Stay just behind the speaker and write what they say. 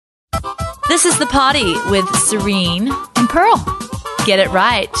This is The Party with Serene and Pearl. Get it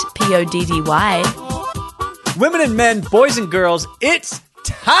right, Poddy. Women and men, boys and girls, it's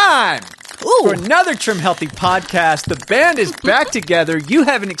time for another Trim Healthy podcast. The band is back together. You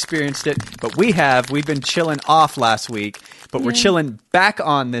haven't experienced it, but we have. We've been chilling off last week, but we're chilling back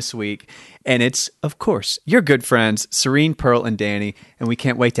on this week. And it's, of course, your good friends, Serene, Pearl, and Danny. And we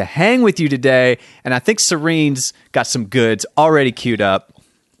can't wait to hang with you today. And I think Serene's got some goods already queued up.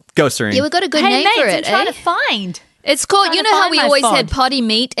 Go, Serene. Yeah, we've got a good name for it. I'm trying to find. It's called, you know how we always fod. had potty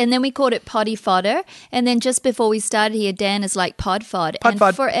meat and then we called it potty fodder. And then just before we started here, Dan is like pod fod. Pod and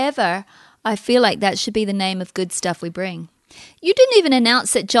fod. Forever, I feel like that should be the name of good stuff we bring. You didn't even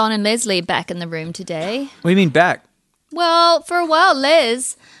announce that John and Leslie are back in the room today. What do you mean back? Well, for a while,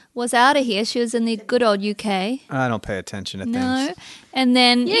 Les was out of here. She was in the good old UK. I don't pay attention to No. things. And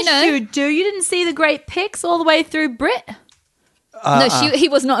then, Yes, you do. You didn't see the great pics all the way through Brit? he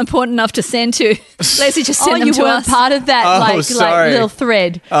was not important enough to send to. Leslie just sent them you to weren't us. part of that like sorry. little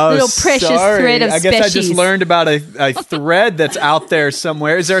thread, Oh, little precious sorry. thread of I guess I just species. learned about a thread that's out there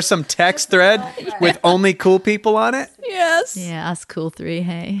somewhere. Is there some text thread with only cool people on it? Yes. Yeah, us cool three,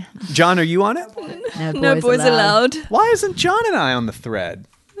 hey. John, are you on it? No boys allowed. Why isn't John and I on the thread?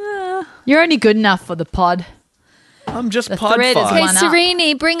 You're only good enough for the pod. I'm just The pod thread is fod. Hey, one up.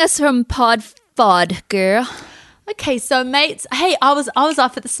 Serene, bring us some pod fod, girl. Okay, so mates, hey, I was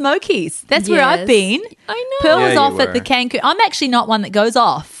off at the Smokies. That's where I've Yes. been. I know. Pearl Yeah, was you off at were. the Cancun. I'm actually not one that goes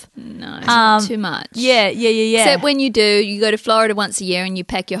off. No, it's not too much. Yeah. Except when you do, you go to Florida once a year and you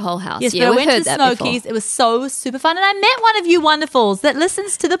pack your whole house. Yes, yeah, but I we've went to heard the that Smokies. before. It was so super fun, and I met one of you wonderfuls that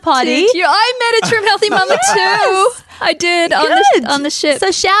listens to the party. Did you? I met a Trim Healthy Mama too. I did Good. on the ship.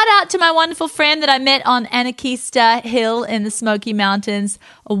 So shout out to my wonderful friend that I met on Anarchista Hill in the Smoky Mountains.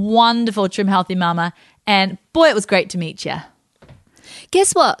 A wonderful Trim Healthy Mama, and boy, it was great to meet you.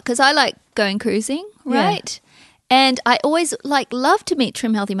 Guess what? Because I like going cruising, right? And I always love to meet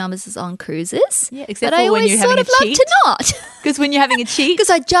Trim Healthy Mamas on cruises. Yeah, except but for I when always you're sort having of a love cheat. to not. Because when you're having a cheat, Because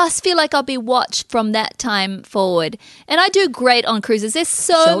I just feel like I'll be watched from that time forward. And I do great on cruises. There's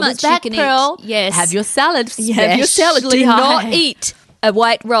so shoulders much back, you can Pearl. eat. Yes. Have your salad. Have your salad. Do especially not high. eat a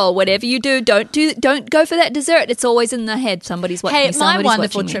white roll. Whatever you do, don't go for that dessert. It's always in the head. Somebody's watching Hey, me. my Somebody's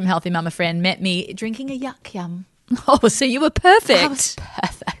wonderful watching me. Trim Healthy Mama friend met me drinking a yuck yum. Oh, so you were perfect. I was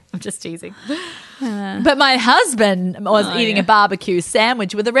perfect. I'm just teasing. But my husband was eating a barbecue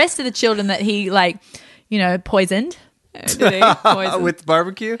sandwich with the rest of the children that he poisoned. With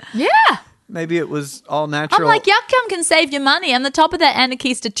barbecue? Yeah. Maybe it was all I'm natural. like, yuck yum can save your money. On the top of that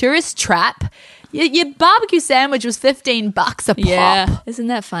Anarchista tourist trap, your barbecue sandwich was $15 a pop. Yeah. Isn't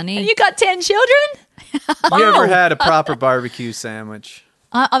that funny? And you got 10 children? You ever had a proper barbecue sandwich?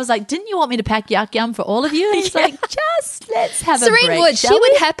 I was like, didn't you want me to pack yuck yum for all of you? And he's like, just let's have a Serene break, would. shall She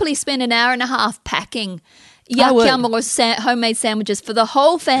would we? happily spend an hour and a half packing I yuck would. yum or homemade sandwiches for the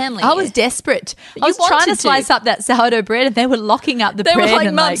whole family. I was desperate. I You was trying to wanted to. slice up that sourdough bread, and they were locking up the They bread. were like,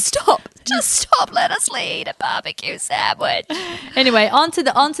 and Mum, stop. Just stop. Let us eat a barbecue sandwich. Anyway, onto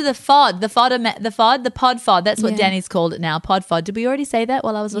the fod, the pod fod. That's what Yeah. Danny's called it now, pod fod. Did we already say that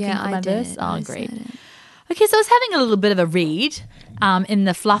while I was looking Yeah, for my I did. verse? Oh, I great. said it. Okay, so I was having a little bit of a read in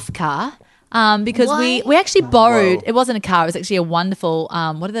the fluff car because Why? we actually borrowed. Whoa. It wasn't a car. It was actually a wonderful.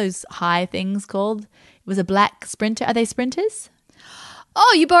 What are those high things called? It was a black Sprinter. Are they Sprinters?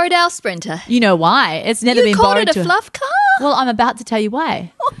 Oh, you borrowed our Sprinter. You know why? It's never You been called borrowed. it a fluff car? Well, I'm about to tell you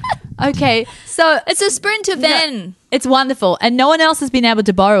why. Okay, so It's a Sprinter van. it's wonderful, and no one else has been able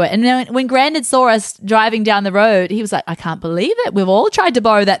to borrow it. And then when Grandad saw us driving down the road, he was like, I can't believe it. We've all tried to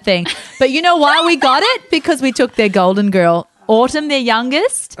borrow that thing. But you know why we got it? Because we took their golden girl, Autumn, their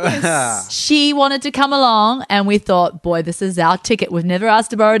youngest. She wanted to come along, and we thought, boy, this is our ticket. We've never asked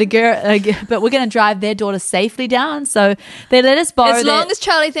to borrow a girl, but we're going to drive their daughter safely down. So they let us borrow As their- long as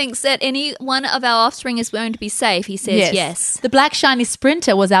Charlie thinks that any one of our offspring is going to be safe, he says yes. The black shiny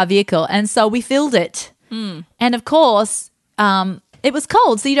Sprinter was our vehicle, and so we filled it. And of course, it was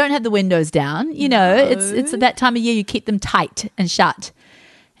cold, so you don't have the windows down. You know, it's at that time of year you keep them tight and shut.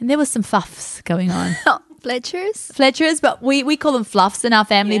 And there was some fuffs going on. Fletchers? But we call them fluffs in our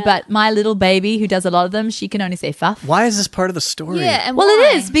family. Yeah. But my little baby, who does a lot of them, she can only say fuff. Why is this part of the story? Yeah, and Well,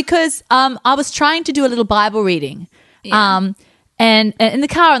 why? it is because I was trying to do a little Bible reading, Yeah. and in the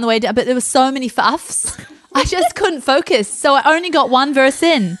car on the way down, but there were so many fuffs, I just couldn't focus. So I only got one verse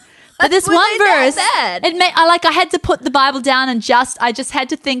in. But this Was one it that verse, bad? I had to put the Bible down and I just had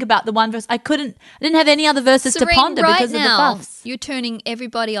to think about the one verse. I didn't have any other verses to Serene, ponder right because now, of the fuffs. you're turning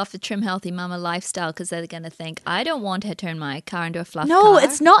everybody off the Trim Healthy Mama lifestyle because they're going to think, I don't want to turn my car into a fluff No, car.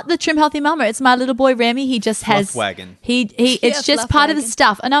 it's not the Trim Healthy Mama. It's my little boy Remy. He just has wagon. It's just fluff part of wagon. his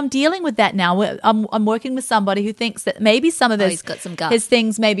stuff, and I'm dealing with that now. I'm working with somebody who thinks that maybe some of he's got some gut. his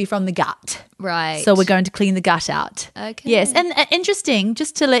things may be from the gut. Right. So we're going to clean the gut out. Okay. Yes, and interesting.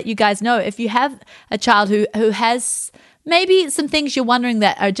 Just to let you guys know, if you have a child who has maybe some things you're wondering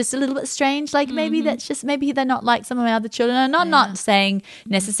that are just a little bit strange, like maybe that's just maybe they're not like some of my other children. And I'm not saying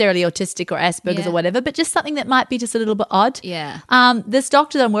necessarily autistic or Asperger's or whatever, but just something that might be just a little bit odd. Yeah. This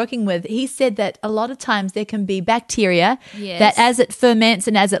doctor that I'm working with, he said that a lot of times there can be bacteria Yes. that as it ferments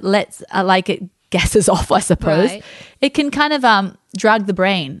and as it lets it gases off, I suppose, Right. it can kind of drug the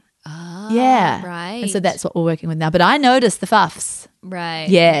brain. Yeah. right. And so that's what we're working with now. But I noticed the fuffs. Right.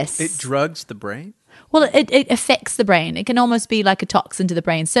 Yes. It drugs the brain? Well, it affects the brain. It can almost be like a toxin to the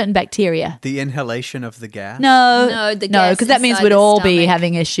brain, certain bacteria. The inhalation of the gas? No, the gas because that means inside we'd the all be stomach.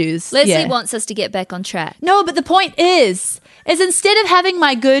 having issues. Leslie Yeah. wants us to get back on track. No, but the point is instead of having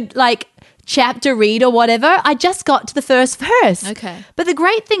my good chapter read or whatever, I just got to the first verse. Okay. But the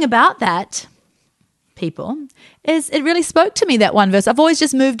great thing about that, people, is it really spoke to me, that one verse. I've always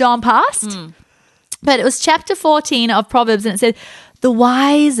just moved on past. But it was chapter 14 of Proverbs, and it said, the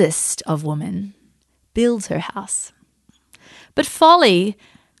wisest of women builds her house, but folly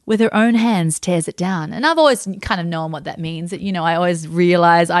with her own hands tears it down. And I've always kind of known what that means. I always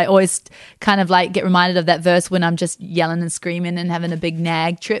kind of get reminded of that verse when I'm just yelling and screaming and having a big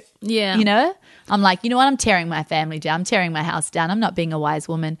nag trip. Yeah. I'm like, you know what? I'm tearing my family down. I'm tearing my house down. I'm not being a wise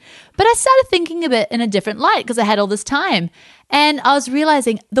woman. But I started thinking of it in a different light because I had all this time. And I was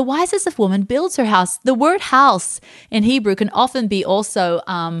realizing the wisest of women builds her house. The word house in Hebrew can often be also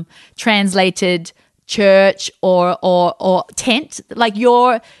translated church or tent, like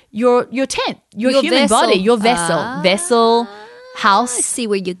your tent, your human vessel. body, your vessel, house. I see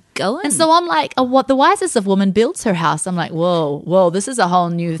where you're going. And so I'm like, what the wisest of women builds her house. I'm like, whoa, this is a whole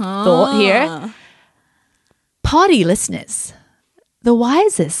new thought here. Potty listeners, the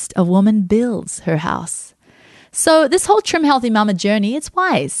wisest of woman builds her house. So this whole Trim Healthy Mama journey, it's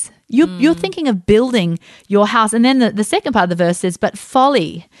wise. You're thinking of building your house. And then the second part of the verse says, but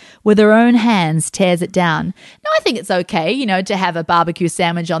folly with her own hands tears it down. Now, I think it's okay, to have a barbecue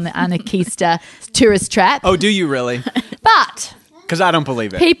sandwich on the Anarchista tourist trap. Oh, do you really? But Because I don't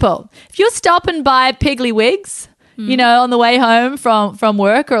believe it. people, if you're stopping by Piggly Wigs, on the way home from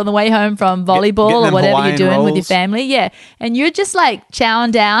work or on the way home from volleyball getting or them whatever Hawaiian you're doing with your rolls. family, and you're just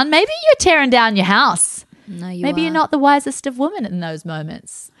chowing down, maybe you're tearing down your house. No, Maybe you're not the wisest of women in those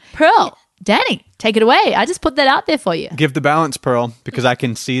moments. Pearl, Danny, take it away. I just put that out there for you. Give the balance, Pearl, because I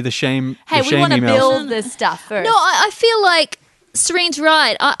can see the shame. Hey, the we shame want to emails. build this stuff first. No, I feel like Serene's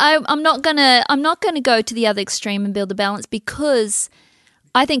right. I'm not gonna go to the other extreme and build a balance because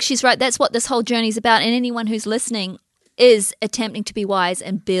I think she's right. That's what this whole journey is about. And anyone who's listening is attempting to be wise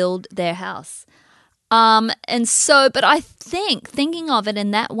and build their house. But I think thinking of it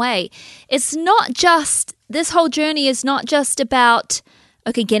in that way, it's not just, this whole journey is not just about,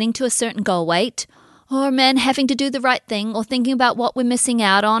 getting to a certain goal weight or men having to do the right thing or thinking about what we're missing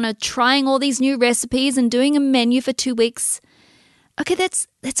out on or trying all these new recipes and doing a menu for 2 weeks. Okay, that's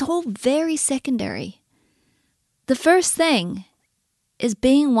all very secondary. The first thing is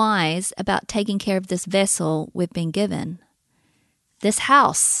being wise about taking care of this vessel we've been given, this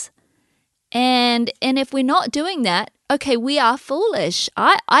house. And if we're not doing that, we are foolish.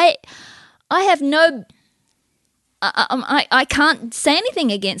 I have no, I can't say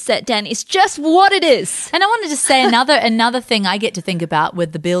anything against that, Dan. It's just what it is. And I want to just say another thing I get to think about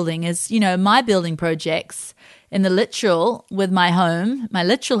with the building is, my building projects in the literal with my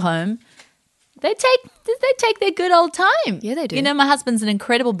literal home, they take their good old time. Yeah, they do. My husband's an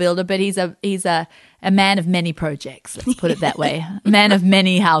incredible builder, but he's a man of many projects. Let's put it that way. A man of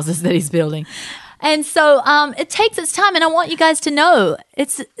many houses that he's building. And so it takes its time. And I want you guys to know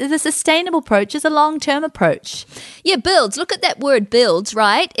the sustainable approach is a long-term approach. Yeah, builds. Look at that word builds,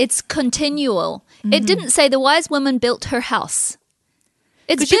 right? It's continual. It didn't say the wise woman built her house.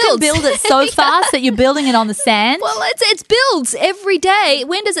 It's Because you can builds. build it so fast that you're building it on the sand. Well, it's builds every day.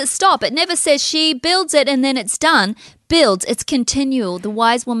 When does it stop? It never says she builds it and then it's done. Builds. It's continual. The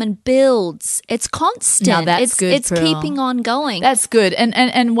wise woman builds. It's constant. Now that's good, It's Pearl. keeping on going. That's good.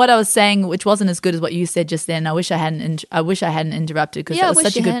 And what I was saying, which wasn't as good as what you said just then, I wish I hadn't interrupted because Yeah, I that was wish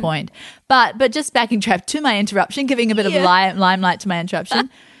such a you good hadn't. point. But just backing track to my interruption, giving a bit of limelight to my interruption.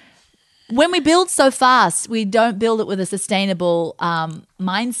 when we build so fast, we don't build it with a sustainable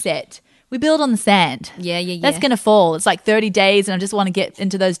mindset. We build on the sand. Yeah. That's going to fall. It's like 30 days and I just want to get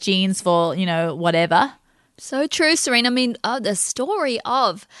into those jeans for, whatever. So true, Serene. I mean, the story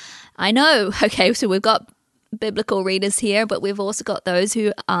of, I know, okay, so we've got biblical readers here, but we've also got those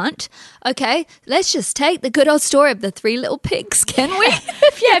who aren't. Okay, let's just take the good old story of the three little pigs, can we?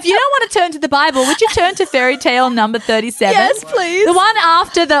 Yeah, if you don't want to turn to the Bible, would you turn to fairy tale number 37? Yes, please. The one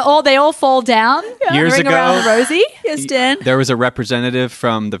after they all fall down. Years ring ago, around the rosy. Yes, Dan. There was a representative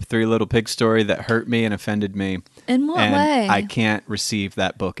from the Three Little Pigs story that hurt me and offended me. In what and way? I can't receive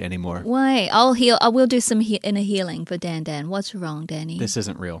that book anymore. Why? I'll heal. I will do some inner healing for Dan. What's wrong, Danny? This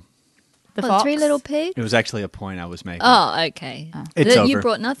isn't real. The What, fox. Three Little Pigs? It was actually a point I was making. Oh, okay. It's You over.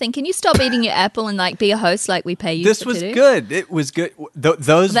 brought nothing. Can you stop eating your apple and be a host like we pay you This to was do? good. It was good.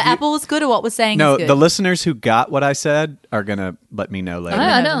 Those The apple was good, or what was saying No, is good? the listeners who got what I said are gonna let me know later.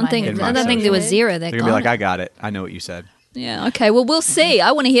 I Never don't mind. think. In I my don't think there was social. zero. That They're gonna be like, I got it. I know what you said. Yeah. Okay. Well, we'll see.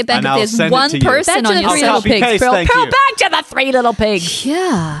 I want to hear back And if I'll there's send it one to you. person Back to on the your three social little copy pigs, paste, Pearl. thank Pearl, you. back to the three little pigs.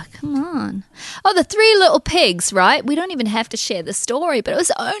 Yeah, come on. Oh, the three little pigs, right? We don't even have to share the story, but it was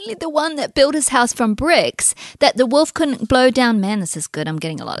only the one that built his house from bricks that the wolf couldn't blow down. Man, this is good. I'm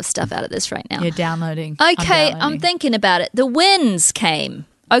getting a lot of stuff out of this right now. You're downloading. Okay, I'm thinking about it. The winds came.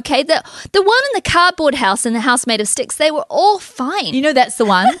 Okay, the one in the cardboard house and the house made of sticks, they were all fine. You know that's the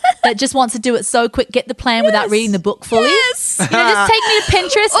one that just wants to do it so quick, get the plan without reading the book fully. Yes. Just take me to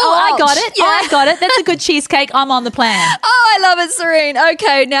Pinterest. Oh, I got ouch. it. Yeah. I got it. That's a good cheesecake. I'm on the plan. Oh, I love it, Serene.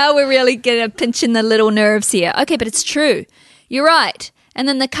 Okay, now we're really going to pinch in the little nerves here. Okay, but it's true. You're right. And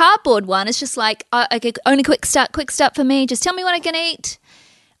then the cardboard one is just like, okay, only quick start for me. Just tell me what I can eat.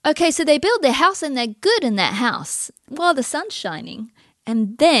 Okay, so they build their house and they're good in that house while the sun's shining.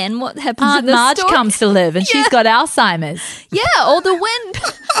 And then what happens Aunt in the Marge story? comes to live and she's got Alzheimer's. Yeah, or the wind.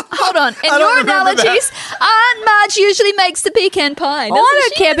 Hold on. In don't your remember that. analogies, Aunt Marge usually makes the pecan pie. Oh, I doesn't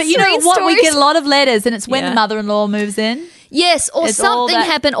don't she? care, but you know Serene's what? We stories. get a lot of letters and it's when Yeah. the mother-in-law moves in. Yes, or It's all something that-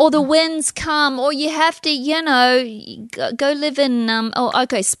 happened, or the winds come, or you have to, go live in,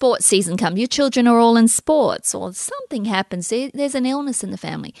 sports season comes. Your children are all in sports, or something happens. There's an illness in the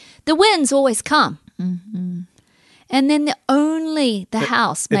family. The winds always come. Mm-hmm. And then the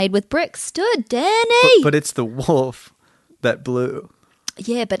house made with bricks stood. Danny! But it's the wolf that blew.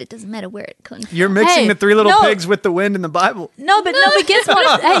 Yeah, but it doesn't matter where it comes. You're mixing Hey, the Three Little no. Pigs with the wind in the Bible. No, but guess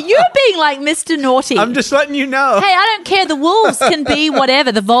what? Hey, you're being like Mr. Naughty. I'm just letting you know. Hey, I don't care. The Wolves can be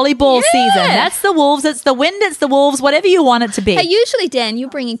whatever. The volleyball season. That's the Wolves. It's the wind. It's the Wolves. Whatever you want it to be. Hey, usually, Dan, you're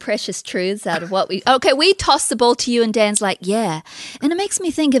bringing precious truths out of what we... Okay, we toss the ball to you and Dan's like, yeah. And it makes me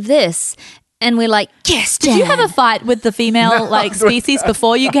think of this. And we're like, yes, Dan. Did you have a fight with the female species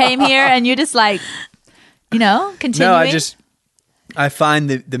before you came here? And you're just like, continuing? No, I find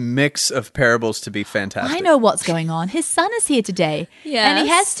the mix of parables to be fantastic. I know what's going on. His son is here today. Yes. And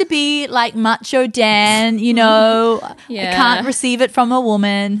he has to be like macho Dan, I Yeah. can't receive it from a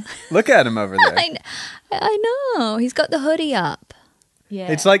woman. Look at him over there. I know. He's got the hoodie up.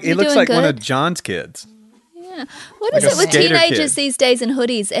 Yeah. It's like he You're looks doing like one good. of John's kids. Yeah. What Like is a it with skater teenagers kid. these days in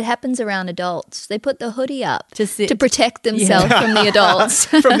hoodies? It happens around adults. They put the hoodie up To to protect themselves from the adults.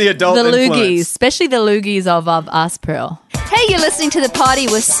 From the adult the influence. loogies, especially the loogies of us, Pearl. Hey, you're listening to The Party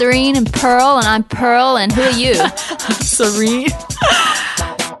with Serene and Pearl, and I'm Pearl, and who are you? Serene.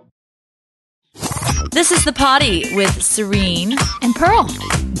 This is The Party with Serene. And Pearl.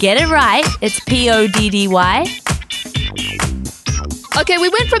 Get it right. It's PODDY. Okay, we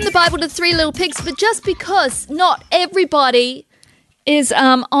went from the Bible to Three Little Pigs, but just because not everybody is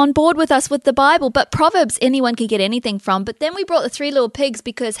on board with us with the Bible, but Proverbs anyone can get anything from. But then we brought the Three Little Pigs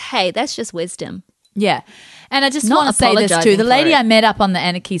because, hey, that's just wisdom. Yeah. And I just Not want to say this too. apologising The for lady it. I met up on the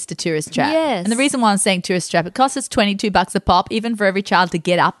Anarchista tourist trap. Yes. And the reason why I'm saying tourist trap, it costs us $22 a pop, even for every child to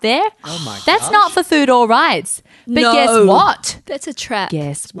get up there. Oh my That's gosh. not for food or rides. But No. guess what? That's a trap.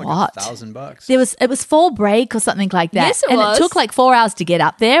 Guess Like what? $1,000. It was fall break or something like that. Yes, it and was. it took like 4 hours to get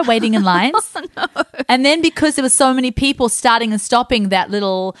up there, waiting in lines. And then because there was so many people starting and stopping that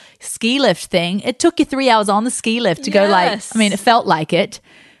little ski lift thing, it took you 3 hours on the ski lift to go Yes. it felt like it.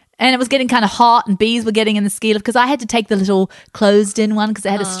 And it was getting kind of hot and bees were getting in the ski lift because I had to take the little closed-in one because it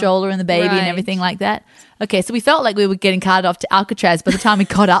had a stroller and the baby right. and everything like that. Okay, so we felt like we were getting carted off to Alcatraz by the time we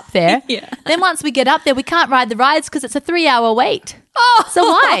got up there. Yeah. Then once we get up there, we can't ride the rides because it's a 3-hour wait. So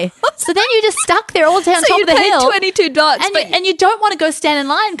why? So then you're just stuck there all day on So top you of the paid hill. $22, And you don't want to go stand in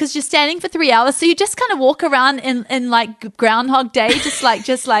line because you're standing for 3 hours. So you just kind of walk around in like Groundhog Day, just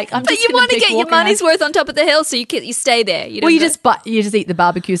like I'm but just you gonna want to be get your walking around. money's worth on top of the hill, so you stay there. You Well, don't you just eat the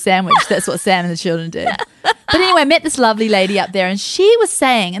barbecue sandwich. That's what Sam and the children did. But anyway, I met this lovely lady up there, and she was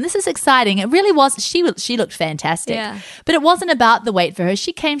saying, and this is exciting. It really was. She looked fantastic. Yeah. But it wasn't about the weight for her.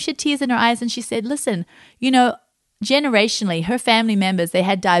 She had tears in her eyes, and she said, "Listen, generationally, her family members, they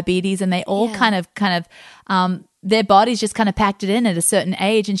had diabetes, and they all kind of their bodies just kind of packed it in at a certain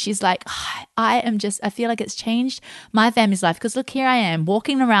age." And she's like, I feel like it's changed my family's life because look, here I am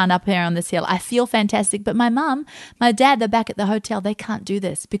walking around up here on this hill. I feel fantastic. But my mum, my dad, they're back at the hotel. They can't do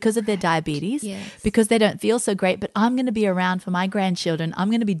this because of their diabetes, because they don't feel so great. But I'm going to be around for my grandchildren. I'm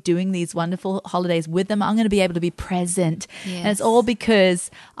going to be doing these wonderful holidays with them. I'm going to be able to be present. And it's all because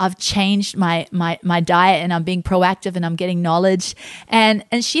I've changed my diet and I'm being proactive and I'm getting knowledge. And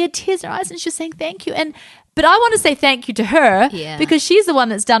she had tears in her eyes and she was saying thank you. But I want to say thank you to her because she's the one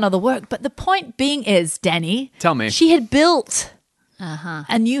that's done all the work. But the point being is, Danny, tell me, she had built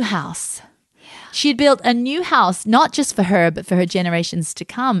a new house. Yeah. She had built a new house, not just for her, but for her generations to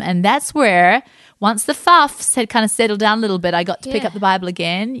come. And that's where, once the fuffs had kind of settled down a little bit, I got to pick up the Bible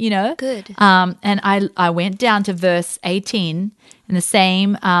again, Good. And I went down to verse 18 in the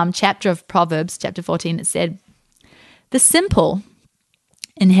same chapter of Proverbs, chapter 14. It said, "The simple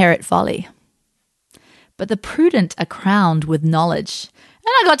inherit folly, but the prudent are crowned with knowledge."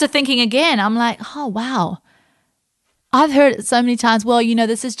 And I got to thinking again. I'm like, oh, wow. I've heard it so many times. Well,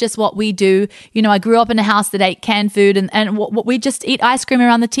 this is just what we do. I grew up in a house that ate canned food and what we just eat ice cream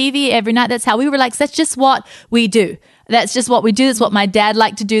around the TV every night. That's how we relax. That's just what we do. That's just what we do. That's what my dad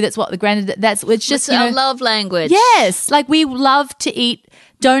liked to do. That's what the granddad, it's just, our love language. Yes. Like we love to eat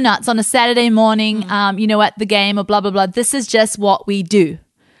donuts on a Saturday morning, at the game or blah, blah, blah. This is just what we do.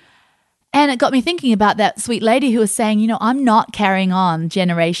 And it got me thinking about that sweet lady who was saying, I'm not carrying on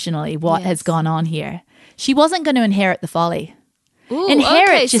generationally what has gone on here. She wasn't going to inherit the folly. Ooh,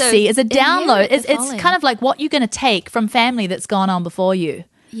 inherit, okay, see, is a download. It's folly. kind of like what you're going to take from family that's gone on before you.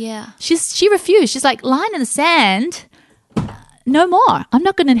 Yeah. She refused. She's like, line in the sand, no more. I'm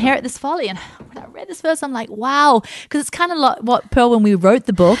not going to inherit this folly. And when I read this verse, I'm like, wow. Because it's kind of like what, Pearl, when we wrote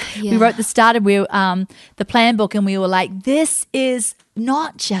the book, we wrote the plan book, and we were like, this is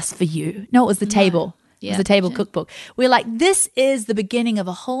not just for you. No, it was the table. It was the table cookbook. We're like, this is the beginning of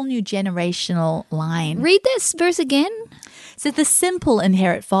a whole new generational line. Read this verse again. So the simple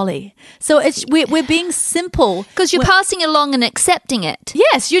inherit folly. So we're being simple because you're passing along and accepting it.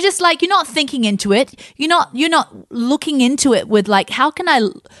 Yes, you're just like, you're not thinking into it. You're not looking into it with like, how can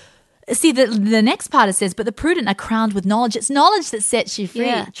I see the next part it says, but the prudent are crowned with knowledge. It's knowledge that sets you free.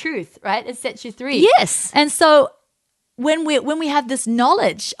 Yeah. Truth, right? It sets you free. Yes. And so when we have this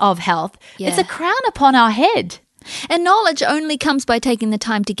knowledge of health, it's a crown upon our head. And knowledge only comes by taking the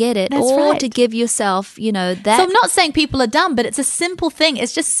time to get it. That's or right. to give yourself, that. So I'm not saying people are dumb, but it's a simple thing.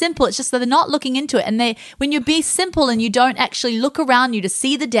 It's just simple. It's just that they're not looking into it. And when you be simple and you don't actually look around you to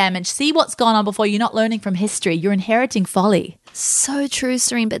see the damage, see what's gone on before, you're not learning from history. You're inheriting folly. So true,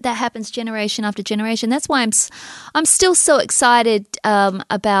 Serene, but that happens generation after generation. That's why I'm still so excited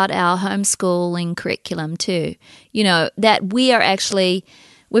about our homeschooling curriculum too. That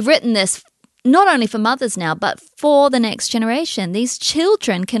we've written this not only for mothers now, but for the next generation. These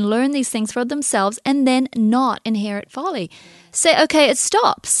children can learn these things for themselves and then not inherit folly. Say, okay, it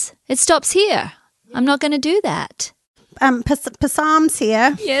stops. It stops here. I'm not going to do that. Psalms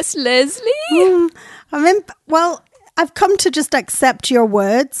here. Yes, Leslie? I've come to just accept your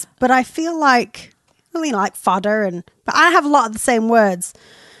words, but I feel like really like fodder, but I have a lot of the same words.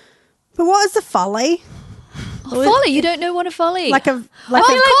 But what is a folly? Folly, you don't know what a folly. We're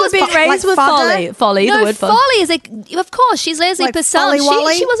being raised with folly. Folly, no, the word folly is of course, she's Leslie Like Passant.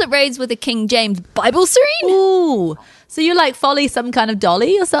 Folly She wasn't raised with a King James Bible, Serene. Ooh. So you like folly, some kind of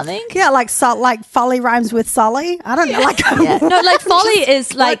dolly or something? Yeah, like folly rhymes with solly. I don't know. No, like folly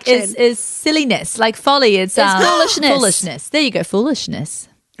is like is silliness. Like folly is foolishness. Foolishness. There you go, foolishness.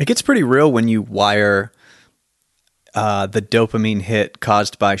 It gets pretty real when you wire the dopamine hit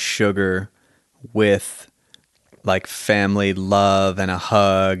caused by sugar with like family love and a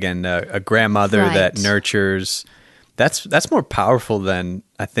hug and a grandmother that nurtures. That's more powerful than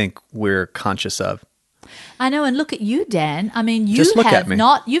I think we're conscious of. I know, and look at you, Dan. I mean, Just look at me.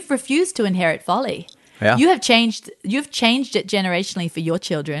 you've refused to inherit folly. Yeah. You've changed it generationally for your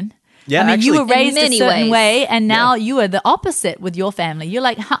children. Yeah, I mean, you actually, were raised a many certain ways. way, and now you are the opposite with your family. You're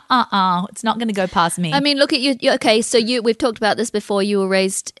like, it's not going to go past me. I mean, look at you. Okay, so we've talked about this before. You were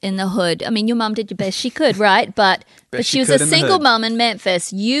raised in the hood. I mean, your mum did your best she could, right? But But she was a single mum in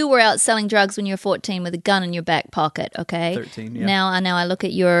Memphis. You were out selling drugs when you were 14 with a gun in your back pocket, okay? 13, yeah. Now I look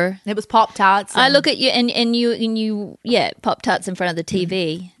at your... It was Pop-Tarts. I look at you and you Pop-Tarts in front of the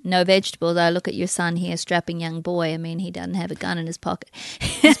TV. No vegetables. I look at your son here, strapping young boy. I mean, he doesn't have a gun in his pocket.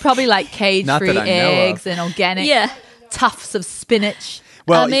 It's probably like cage-free Not that I know eggs of. and organic Yeah. tufts of spinach.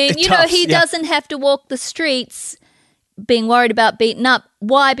 Well, I mean, he doesn't have to walk the streets being worried about beaten up.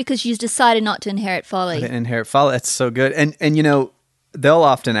 Why? Because you decided not to inherit folly. I didn't inherit folly. That's so good. And they'll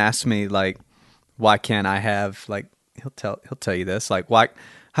often ask me like, why can't I have like he'll tell you this like why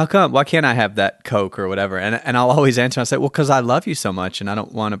can't I have that Coke or whatever? And I'll always answer. I say, well, because I love you so much, and I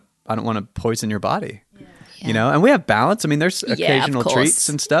don't want to poison your body. Yeah. And we have balance. I mean, there's occasional treats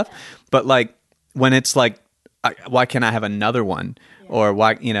and stuff, but like when it's like, why can't I have another one? Or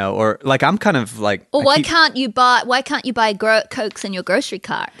why, or like I'm kind of like. Or why can't you buy Cokes in your grocery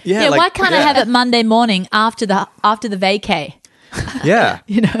cart? Yeah, why can't I have it Monday morning after the vacay? Yeah,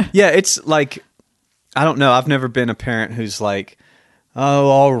 Yeah, it's like I don't know. I've never been a parent who's like, oh,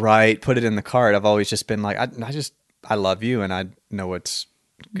 all right, put it in the cart. I've always just been like, I love you, and I know what's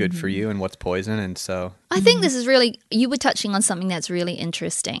good for you and what's poison, and so I think this is really. You were touching on something that's really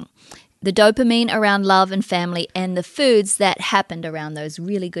interesting. The dopamine around love and family and the foods that happened around those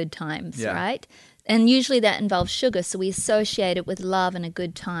really good times, right? And usually that involves sugar, so we associate it with love and a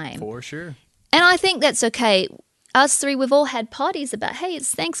good time. for sure. And I think that's okay. Us three, we've all had parties about, hey,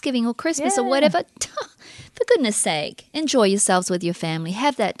 it's Thanksgiving or Christmas or whatever. For goodness sake, enjoy yourselves with your family.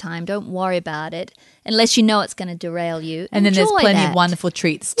 Have that time. Don't worry about it unless you know it's going to derail you. And then there's plenty of wonderful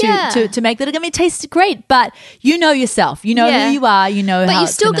treats to make that are going to taste great. But you know yourself. You know who you are. You know but how you're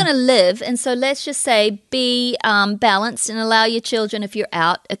it's still going to live. And so let's just say be balanced and allow your children, if you're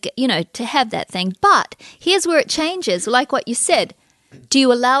out, to have that thing. But here's where it changes. Like what you said. Do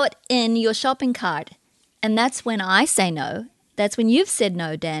you allow it in your shopping cart? And that's when I say no. That's when you've said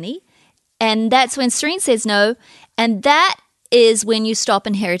no, Danny. And that's when Serene says no. And that is when you stop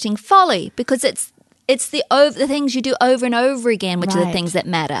inheriting folly, because it's the things you do over and over again, which are the things that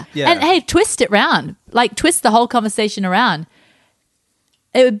matter. Yeah. And hey, twist it round. Like twist the whole conversation around.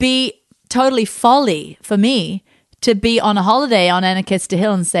 It would be totally folly for me to be on a holiday on Anacostia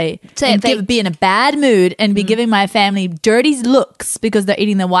Hill and be in a bad mood and be giving my family dirty looks because they're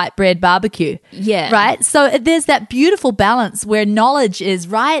eating the white bread barbecue. Yeah. Right? So there's that beautiful balance where knowledge is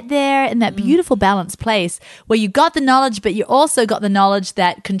right there in that beautiful balanced place where you got the knowledge, but you also got the knowledge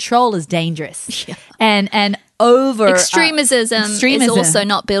that control is dangerous. Yeah. And over extremism is also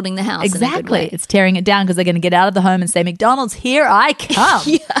not building the house. Exactly. In a good way. It's tearing it down because they're going to get out of the home and say, McDonald's, here I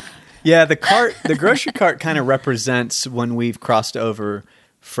come. Yeah, the grocery cart kind of represents when we've crossed over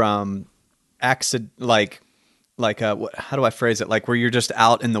from accident, how do I phrase it? Like where you're just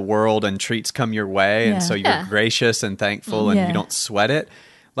out in the world and treats come your way, and so you're gracious and thankful, and you don't sweat it.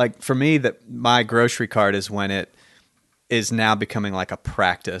 Like for me, my grocery cart is when it is now becoming like a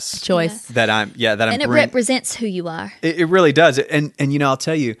practice choice that I'm and it represents who you are. It really does. And I'll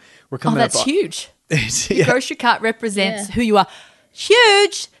tell you, we're coming up. That's huge. The grocery cart represents who you are.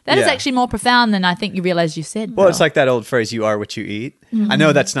 Huge. That is actually more profound than I think you realize you said. Well, it's like that old phrase, you are what you eat. I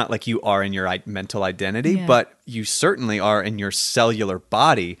know that's not like you are in your mental identity, but you certainly are in your cellular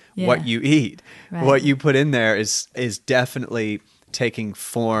body, what you eat. Right. What you put in there is definitely taking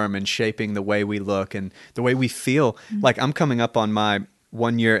form and shaping the way we look and the way we feel. Like I'm coming up on my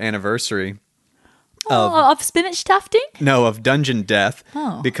 1-year anniversary. Of spinach tufting? No, of dungeon death.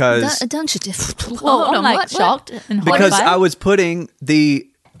 Oh. Because dungeon death. I'm like shocked and horrified. Because I was putting the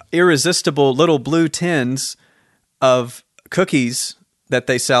irresistible little blue tins of cookies that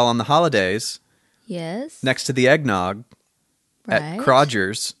they sell on the holidays. Yes. Next to the eggnog at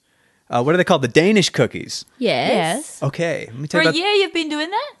Crogger's. What are they called? The Danish cookies. Yes. Okay. Let me For tell a year you've been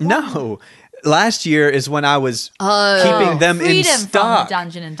doing that? No. Last year is when I was keeping them in stock. From the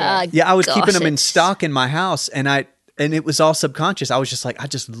dungeon and death. I was keeping them in stock in my house, and it was all subconscious. I was just like, I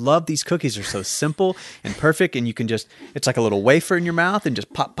just love these cookies. They're so simple and perfect, and you can it's like a little wafer in your mouth and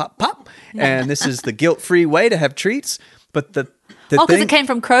just pop, pop, pop. And this is the guilt-free way to have treats. But because it came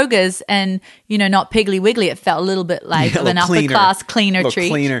from Kroger's and, not Piggly Wiggly. It felt a little bit like an upper-class, cleaner treat.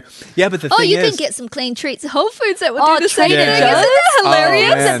 Cleaner. Yeah, but the thing is... you can get some clean treats at Whole Foods that would do the same Trader thing. Joe's? Isn't that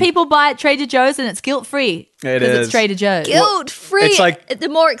hilarious? That people buy at Trader Joe's and it's guilt-free. It is. It's Trader Joe's. Guilt-free. It's like... At the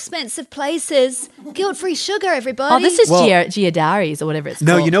more expensive places. Guilt-free sugar, everybody. Oh, this is Giadaris or whatever it's called.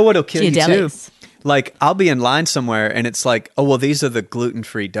 No, you know what'll kill you too? Giardellis. Like, I'll be in line somewhere and it's like, oh, well, these are the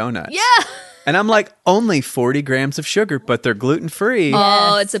gluten-free donuts. Yeah. And I'm like, only 40 grams of sugar, but they're gluten-free.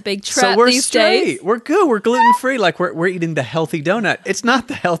 Oh, it's a big trap So we're these straight. days. We're good. We're gluten-free. Like we're eating the healthy donut. It's not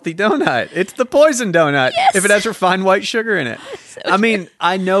the healthy donut. It's the poison donut if it has refined white sugar in it. I mean,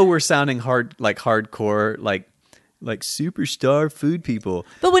 I know we're sounding hardcore, like superstar food people.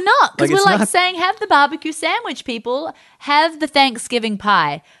 But we're not, because Like, we're it's not- saying have the barbecue sandwich, people. Have the Thanksgiving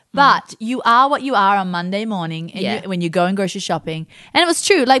pie. But you are what you are on Monday morning and when you're going grocery shopping. And it was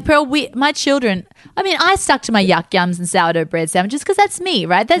true. Like, Pearl, my children, I mean, I stuck to my yuck yums and sourdough bread sandwiches because that's me,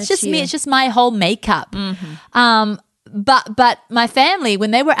 right? That's just me. It's just my whole makeup. But my family,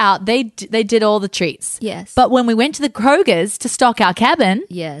 when they were out, they did all the treats. Yes. But when we went to the Kroger's to stock our cabin,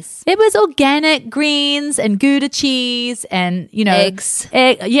 Yes. it was organic greens and Gouda cheese and, Eggs.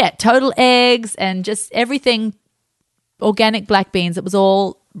 Total eggs and just everything, organic black beans. It was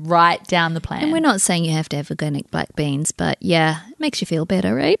all right down the plan. And we're not saying you have to have organic black beans, but yeah, it makes you feel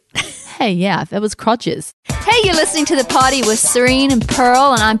better, right? Hey, yeah, it was crotches. Hey, you're listening to The Party with Serene and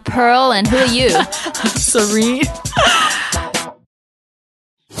Pearl, and I'm Pearl, and who are you? Serene.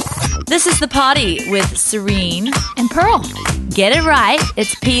 This is The Party with Serene. And Pearl. Get it right.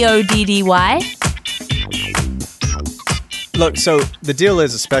 It's PODDY. Look, so the deal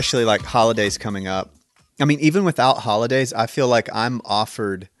is, especially like holidays coming up, I mean, even without holidays, I feel like I'm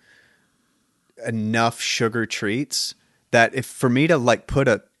offered enough sugar treats that if for me to like put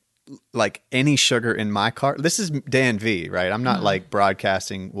any sugar in my cart, this is Dan V, right? I'm not like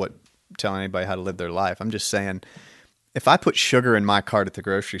broadcasting telling anybody how to live their life. I'm just saying, if I put sugar in my cart at the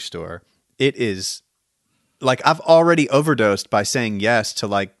grocery store, it is like I've already overdosed by saying yes to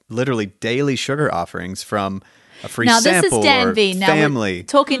like literally daily sugar offerings from a free Now, sample this is Dan or V. Now, family. we're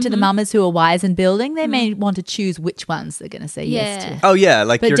talking to the mamas who are wise and building. They may want to choose which ones they're going to say yes Yeah. to. Oh yeah,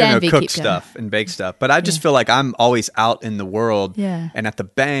 like But you're Dan going V, to cook keep going. stuff and bake stuff. But I just feel like I'm always out in the world. Yeah. And at the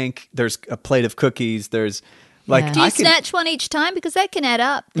bank, there's a plate of cookies. There's like Yeah. Do you I can snatch one each time? Because that can add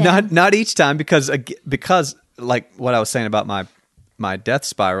up. Dan. not each time because like what I was saying about my death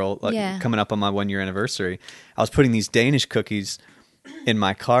spiral, like Yeah. coming up on my 1 year anniversary, I was putting these Danish cookies in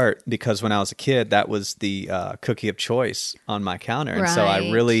my cart because when I was a kid, that was the cookie of choice on my counter. And so I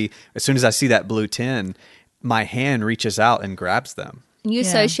Right. really, as soon as I see that blue tin, my hand reaches out and grabs them. You Yeah.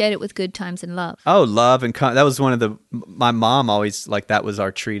 associate it with good times and love. Oh, love and that was one of my mom always like that was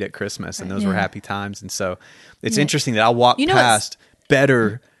our treat at Christmas, and those were happy times. And so it's interesting that I'll walk past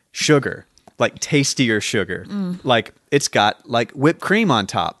better sugar, like tastier sugar, like it's got like whipped cream on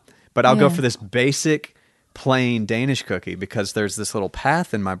top, but I'll go for this basic plain Danish cookie because there's this little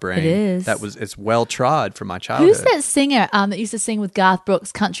path in my brain It is. it's well trod from my childhood. Who's that singer that used to sing with Garth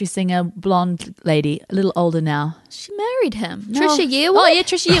Brooks, country singer, blonde lady, a little older now? She married him. No. Trisha Yearwood. Oh, yeah,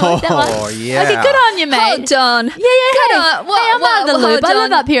 Trisha Yearwood. That one. Oh, yeah. Okay, good on you, mate. Hold on. Yeah, Good hey. on. Hey, I'm out of the loop. I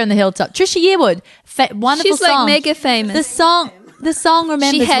live up here in the hilltop. Trisha Yearwood, wonderful She's song. like mega famous. The song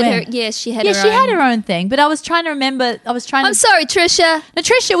remembers She had when. her. Yes, she had Yeah, her. she own. had her own thing, but I was trying to remember. I'm to. sorry, Trisha.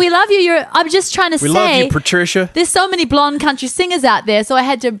 Patricia, we love you. I'm just trying to We say. love you, Patricia. There's so many blonde country singers out there, so I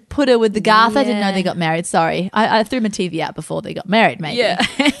had to put her with the Garth. I didn't know Yeah. they got married. Sorry, I threw my TV out before they got married. Maybe. Yeah.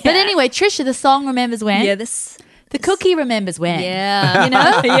 But anyway, Trisha, the song remembers when. This. The cookie remembers when. Yeah. You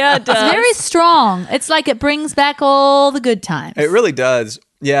know? Yeah, it does. It's very strong. It's like it brings back all the good times. It really does.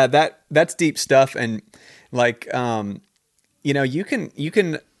 Yeah, that's deep stuff. And like, you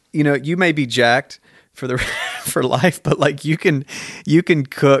can, you may be jacked for life, but like you can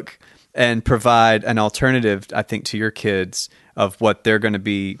cook and provide an alternative, I think, to your kids of what they're going to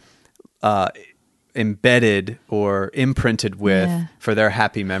be embedded or imprinted with for their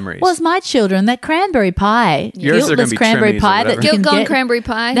happy memories. Well, it's my children, that cranberry pie. Yours are gonna guiltless be cranberry Trimmy's or pie that whatever. you can Guilt Gone get. cranberry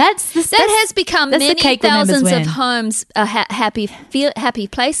pie. That has become that's the many cake remembers thousands when. of homes a happy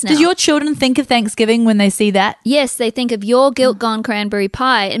place now. Does your children think of Thanksgiving when they see that? Yes, they think of your Guilt Gone cranberry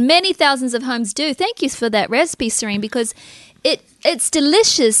pie, and many thousands of homes do. Thank you for that recipe, Serene, because it's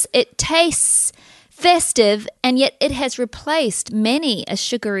delicious. It tastes festive, and yet it has replaced many a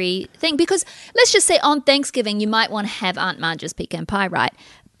sugary thing. Because let's just say on Thanksgiving, you might want to have Aunt Marge's pecan pie, right?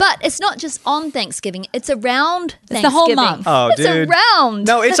 But it's not just on Thanksgiving; it's around It's the whole Thanksgiving. month. Oh, it's dude. around.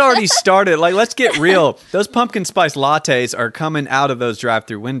 No, it's already started. Like, let's get real. Those pumpkin spice lattes are coming out of those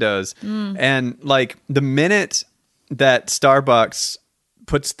drive-through windows. And like the minute that Starbucks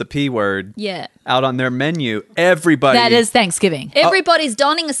puts the P word out on their menu, everybody... That is Thanksgiving. Everybody's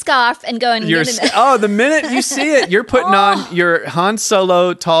donning a scarf and going. the minute you see it, you're putting on your Han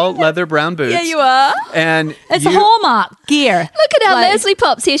Solo tall leather brown boots. Yeah, you are. And It's a Hallmark gear. Look at how Like- Leslie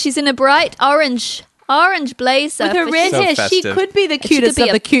Pops here. She's in a bright orange blazer With her for red So hair, she festive. could be the She could cutest be of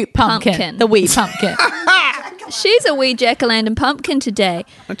a the cute pumpkin. pumpkin. The wee pumpkin. She's a wee jack-o'-lantern pumpkin today.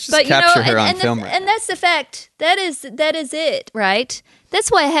 Let's just capture her on film. And that's the fact. That is it, right?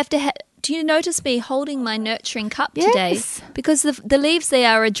 That's why I have to. Do you notice me holding my nurturing cup today? Because the leaves they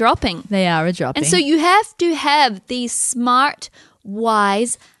are dropping. They are a dropping. And so you have to have these smart,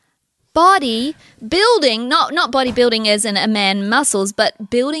 wise body building, not bodybuilding as in a man muscles, but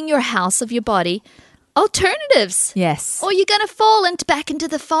building your house of your body alternatives. Yes. Or you're going to fall back into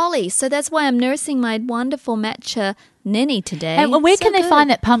the folly. So that's why I'm nursing my wonderful matcha Ninny today. And where So can they good. find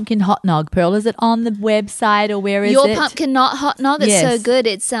that pumpkin hot nog, Pearl? Is it on the website or where is Your it? pumpkin not hot nog? It's Yes. so good.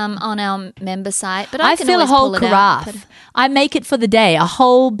 It's on our member site. But I can fill a always whole pull it out. carafe. I make it for the day, a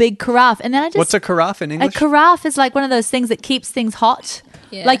whole big carafe. And then I just... What's a carafe in A English? carafe is like one of those things that keeps things hot.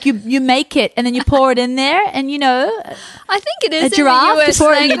 Yeah. Like you make it and then you pour it in there and I think it is a giraffe, in the US you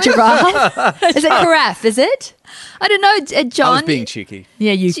pour it in your language. giraffe. Is it carafe, is it? I don't know, I was John. being cheeky.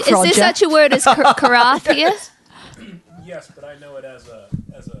 Yeah, you Is crodger. there such a word as carafe here? Yes, but I know it as a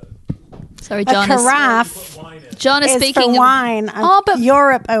Sorry, A John. carafe wine in. John is is speaking. for of- wine. Oh, but-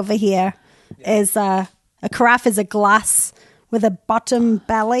 Europe over here is a carafe is a glass with a bottom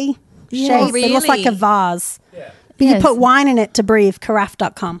belly shape. It looks like a really? vase. Yeah. But you Yes. put wine in it to breathe.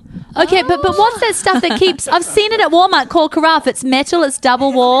 Carafe.com. Okay, but what's that stuff that keeps... I've seen it at Walmart called carafe. It's metal, it's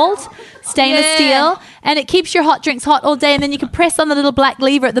double-walled, stainless Yeah. steel, and it keeps your hot drinks hot all day, and then you can press on the little black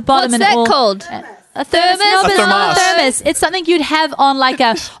lever at the bottom. What's and that it will, called? A thermos? No, but it's not a thermos. thermos. It's something you'd have on like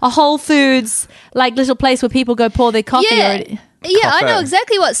a Whole Foods, like little place where people go pour their coffee. Yeah. Or, Yeah, I know Coffee.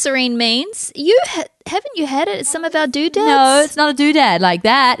 exactly what serene means. You haven't you had it at some of our doodads? no, it's not a doodad like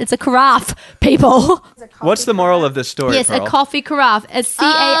that. It's a carafe, people. What's the moral of this story, Yes, Pearl? a coffee carafe. It's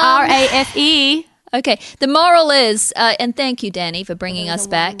carafe. Okay, the moral is, and thank you, Danny, for bringing us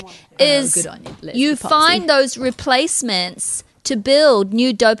back, is good on you. Let's you be popsy. find those replacements to build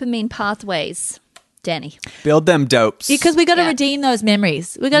new dopamine pathways, Danny. Build them dopes. Because we got to Yeah. redeem those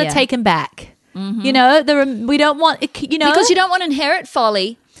memories. We got to Yeah. take them back. You know, we don't want. You know, Because you don't want to inherit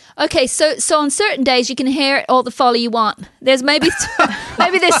folly. Okay, so on certain days you can inherit all the folly you want. There's maybe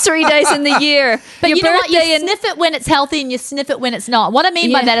there's 3 days in the year. But Your you know what? You birthday and- sniff it when it's healthy and you sniff it when it's not. What I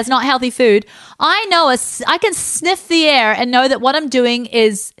mean by Yeah. that is not healthy food. I know I can sniff the air and know that what I'm doing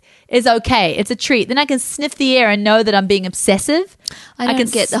is okay. It's a treat. Then I can sniff the air and know that I'm being obsessive. I don't can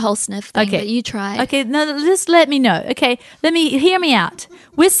get the whole sniff thing, Okay. but you try. Okay, no, just let me know. Okay, hear me out.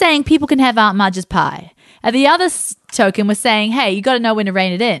 We're saying people can have Aunt Marge's pie. At the other token, we're saying, hey, you got to know when to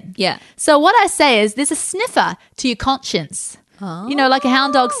rein it in. Yeah. So what I say is there's a sniffer to your conscience. You know, like a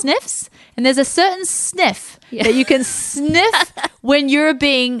hound dog sniffs. And there's a certain sniff that you can sniff when you're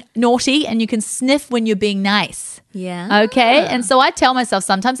being naughty and you can sniff when you're being nice. Yeah. Okay. And so I tell myself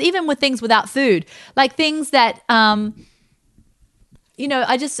sometimes, even with things without food, like things that, you know,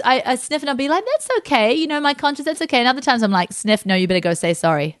 I sniff and I'll be like, that's okay. You know, my conscience, that's okay. And other times I'm like, sniff, no, you better go say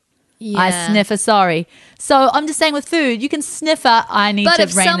sorry. I Yeah. sniff a sorry. So I'm just saying with food, you can sniff a, I need But to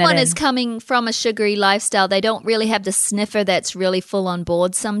if rein that someone in. is coming from a sugary lifestyle, they don't really have the sniffer that's really full on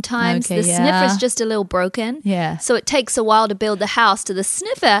board sometimes. Okay, the yeah. sniffer's just a little broken. Yeah. So it takes a while to build the house to the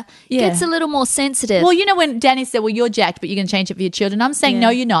sniffer. Yeah. Gets a little more sensitive. Well, you know when Danny said, well, you're jacked, but you're going to change it for your children. I'm saying, Yeah. no,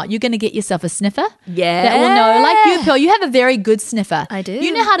 you're not. You're going to get yourself a sniffer. Yeah. That will know. Like you, Pearl, you have a very good sniffer. I do.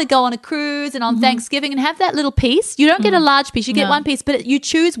 You know how to go on a cruise and on Thanksgiving and have that little piece. You don't get a large piece. You get No. one piece, but you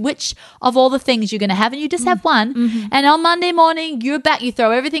choose which of all the things you're going to have and you just have one. And on Monday morning, you're back. You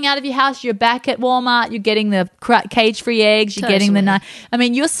throw everything out of your house. You're back at Walmart. You're getting the cage-free eggs. You're getting the... Totally. I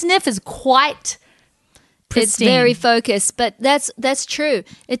mean, your sniff is quite pristine. It's very focused, but that's true.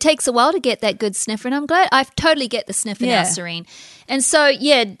 It takes a while to get that good sniffer, and I'm glad I totally get the sniffer Yeah. now, Serene. And so,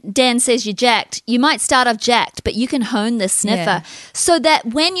 yeah, Dan says you're jacked. You might start off jacked, but you can hone this sniffer Yeah. so that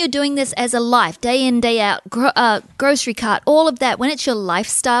when you're doing this as a life, day in, day out, grocery cart, all of that, when it's your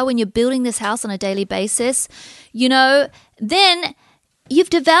lifestyle, when you're building this house on a daily basis, you know, then you've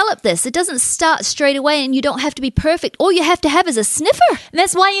developed this. It doesn't start straight away and you don't have to be perfect. All you have to have is a sniffer. And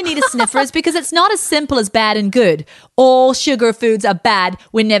that's why you need a sniffer, is because it's not as simple as bad and good. All sugar foods are bad.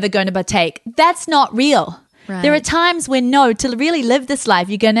 We're never going to partake. That's not real. Right. There are times when, no, to really live this life,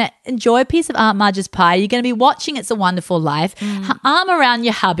 you're going to enjoy a piece of Aunt Marge's pie. You're going to be watching It's a Wonderful Life, arm around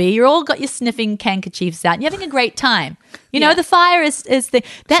your hubby. You're all got your sniffing handkerchiefs out. And you're having a great time. You know, Yeah. the fire is that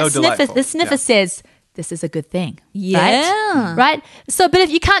So sniffer. delightful. The sniffer Yeah. says, this is a good thing. Yeah. Right? So, but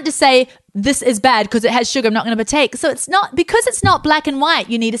if you can't just say, this is bad because it has sugar, I'm not going to partake. So it's not, because it's not black and white,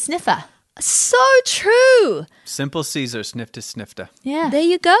 you need a sniffer. So true. Simple Caesar, sniff to snifter. Yeah. There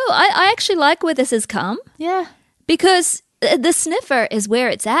you go. I actually like where this has come Yeah. because the sniffer is where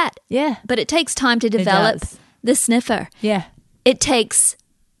it's at. Yeah. But it takes time to develop does. the sniffer. Yeah. It takes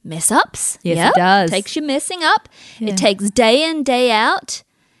mess ups. Yes, Yep. it does. Takes you messing up. Yeah. It takes day in, day out.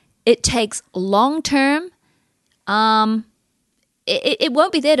 It takes long term. It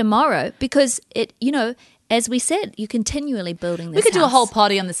won't be there tomorrow because as we said, you're continually building this We could do a house. whole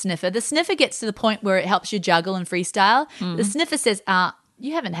potty on the sniffer. The sniffer gets to the point where it helps you juggle and freestyle. The sniffer says,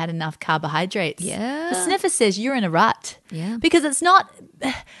 you haven't had enough carbohydrates. Yeah. The sniffer says you're in a rut. Yeah. Because it's not,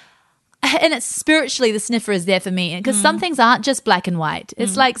 and it's spiritually, the sniffer is there for me. Because some things aren't just black and white.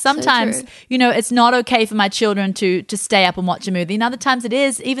 It's like sometimes, true. it's not okay for my children to stay up and watch a movie. And other times it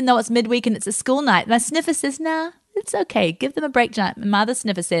is, even though it's midweek and it's a school night. My sniffer says, nah, it's okay. Give them a break tonight. And my other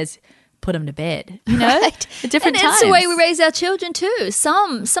sniffer says, put them to bed, Right. at different and times. it's the way we raise our children too.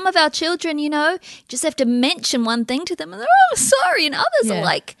 Some of our children, just have to mention one thing to them and they're, oh, sorry. And others Yeah. are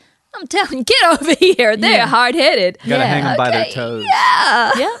like, I'm telling you, get over here. They're Yeah. hard-headed. Gotta hang them by their Okay, toes.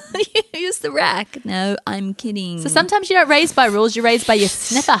 Yeah. Yeah. Use the rack. No, I'm kidding. So sometimes you don't raise by rules, you're raised by your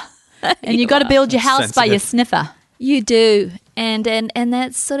sniffer. And you got to build your house by your sniffer. You do. And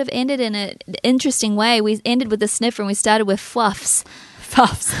that sort of ended in an interesting way. We ended with the sniffer and we started with fluffs.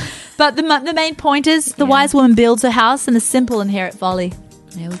 Puffs. But the main point is the wise woman builds a house and the simple inherit folly.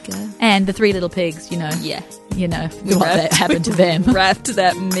 There we go. And the three little pigs, Yeah. what that happened to them. Wrapped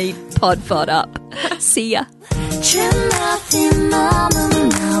that meat pod up. See ya. Trim nothing, mama,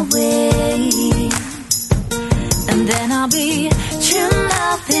 my way. And then I'll be trim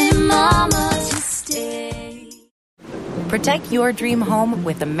nothing, mama, to stay. Protect your dream home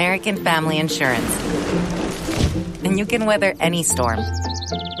with American Family Insurance. And you can weather any storm.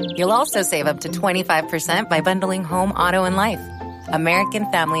 You'll also save up to 25% by bundling home, auto, and life. American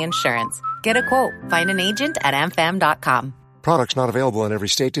Family Insurance. Get a quote. Find an agent at amfam.com. Products not available in every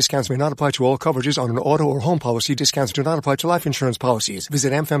state. Discounts may not apply to all coverages on an auto or home policy. Discounts do not apply to life insurance policies.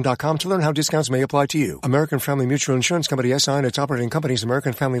 Visit amfam.com to learn how discounts may apply to you. American Family Mutual Insurance Company, SI, and its operating companies,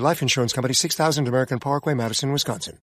 American Family Life Insurance Company, 6000 American Parkway, Madison, Wisconsin.